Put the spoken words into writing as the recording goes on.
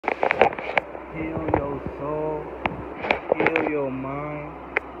Heal your soul, heal your mind,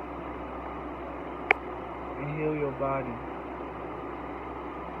 and heal your body.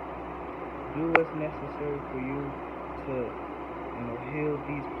 Do what's necessary for you to, heal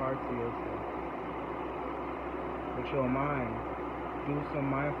these parts of yourself. With your mind, do some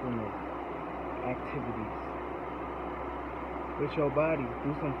mindfulness activities. With your body,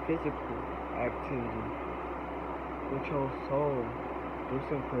 do some physical activity. With your soul, do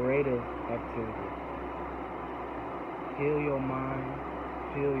some creative activity. Heal your mind,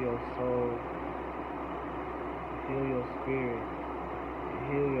 heal your soul, heal your spirit,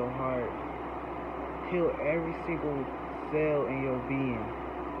 heal your heart. Heal every single cell in your being.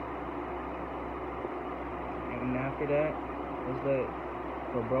 And after that, let's let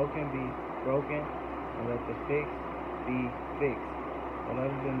the broken be broken and let the fixed be fixed. But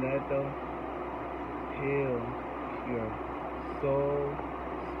other than that though, heal your soul,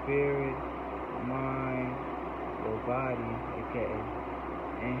 spirit, mind, your body, aka,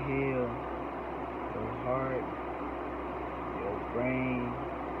 and heal your heart, your brain,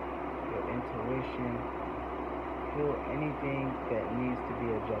 your intuition. Heal anything that needs to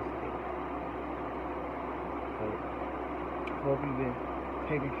be adjusted. So, hope you've been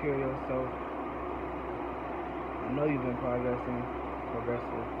taking care of yourself. I know you've been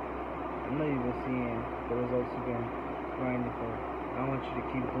progressive. I know you've been seeing the results you've been grinding for. I want you to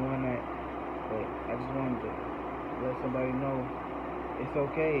keep doing that. But I just wanted to let somebody know it's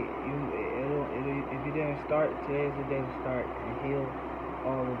okay. If you didn't start, today is the day to start and heal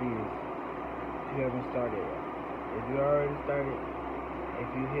all of these. If you haven't started yet. If you already started,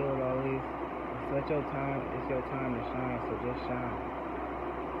 if you healed all these, it's your time to shine, so just shine.